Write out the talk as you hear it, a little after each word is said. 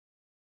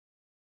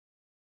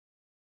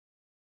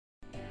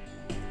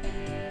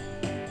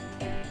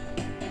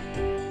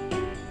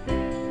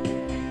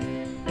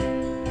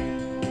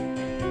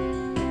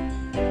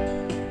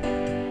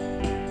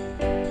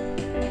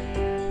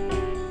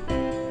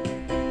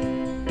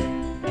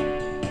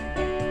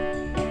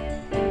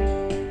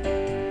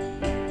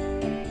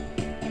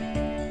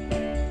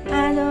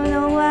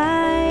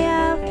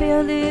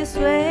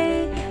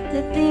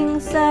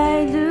things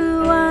I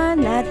do are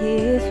not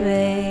His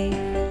way.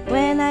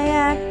 When I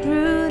act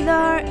rude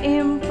or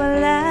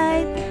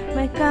impolite,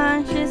 my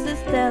conscience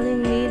is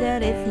telling me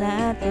that it's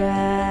not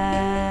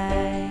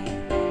right.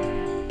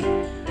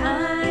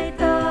 I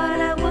thought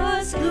I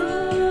was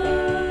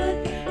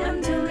good,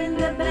 I'm doing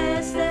the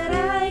best that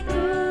I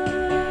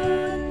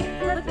could,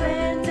 but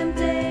when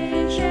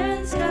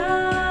temptations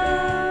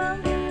come,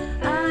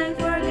 I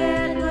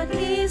forget what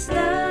He's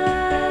done.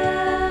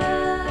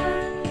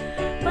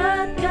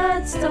 But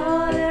God's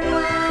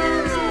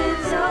tolerance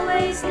is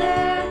always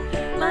there,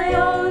 my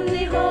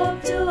only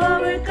hope to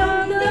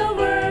overcome the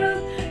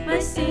world, my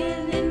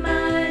sin in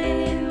mind,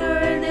 in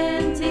word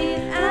and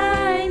deed.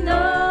 I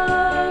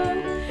know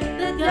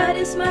that God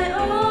is my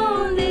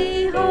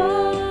only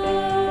hope.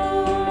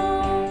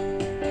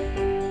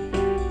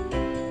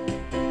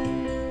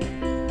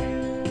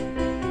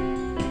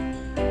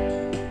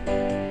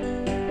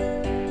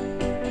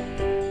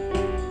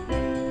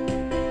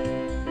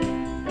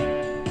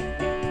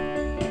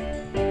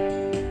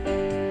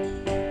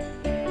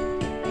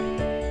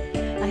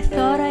 I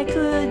thought I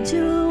could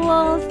do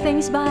all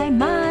things by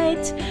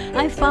might.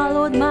 I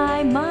followed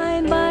my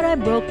mind, but I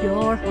broke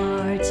your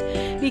heart.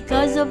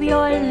 Because of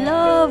your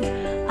love,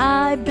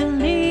 I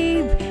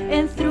believe,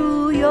 and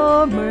through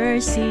your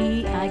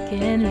mercy, I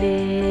can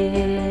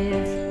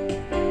live.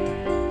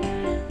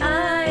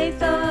 I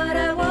thought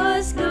I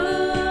was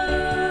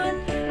good,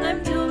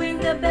 I'm doing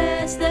the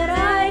best that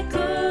I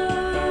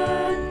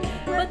could,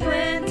 but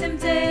when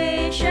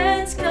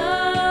temptations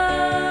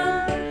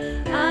come,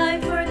 I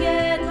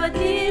forget what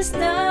He's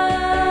done.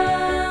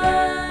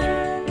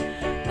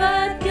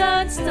 But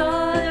God's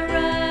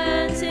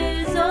tolerance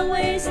is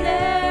always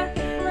there,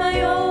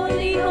 my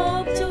only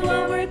hope to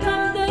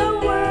overcome the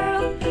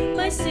world,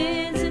 my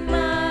sins in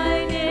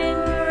mind, in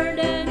word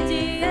and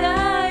deed.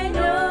 I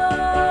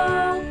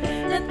know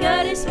that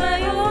God is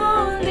my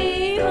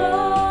only hope.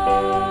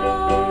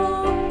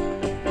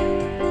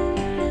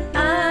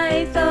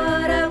 I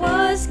thought I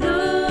was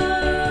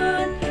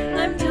good,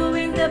 I'm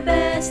doing the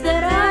best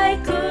that I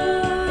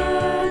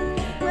could,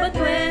 but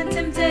when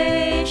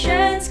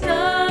temptations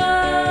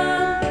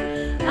come,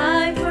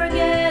 I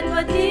forget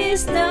what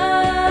He's done.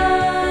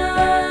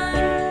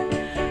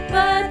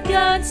 But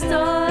God's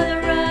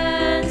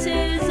tolerance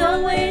is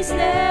always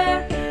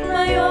there,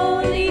 my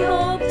only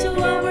hope to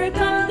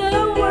overcome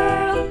the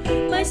world,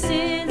 my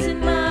sins in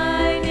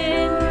mind,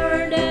 in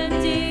word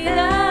and deed.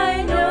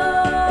 I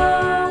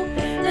know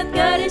that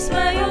God is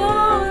my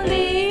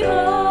only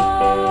hope.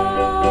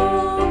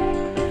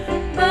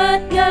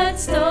 But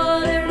God's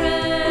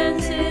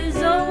tolerance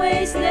is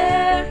always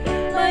there,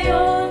 my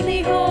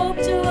only hope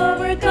to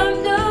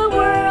overcome the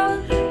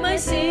world, my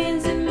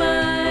sins in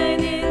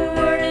mind, in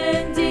word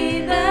and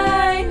deed.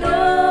 I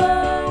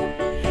know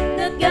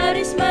that God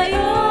is my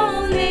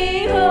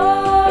only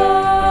hope.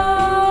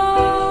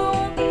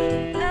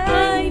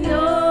 I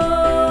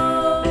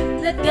know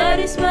that God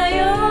is my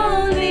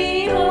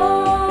only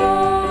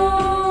hope.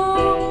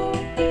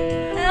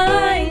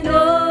 I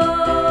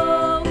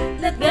know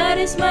that God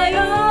is my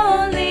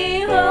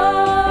only hope.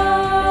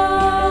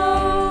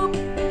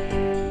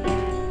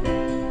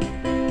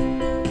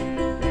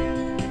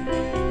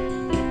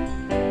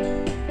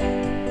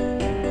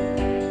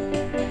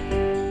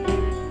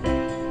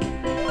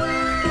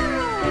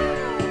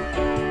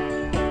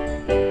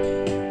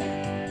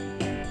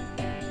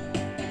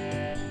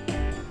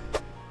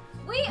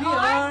 We We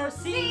are are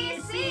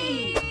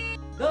CECE!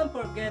 Don't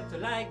forget to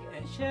like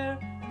and share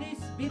this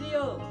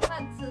video.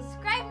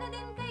 Mag-subscribe na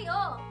din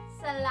kayo.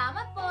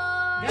 Salamat po!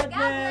 God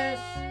bless!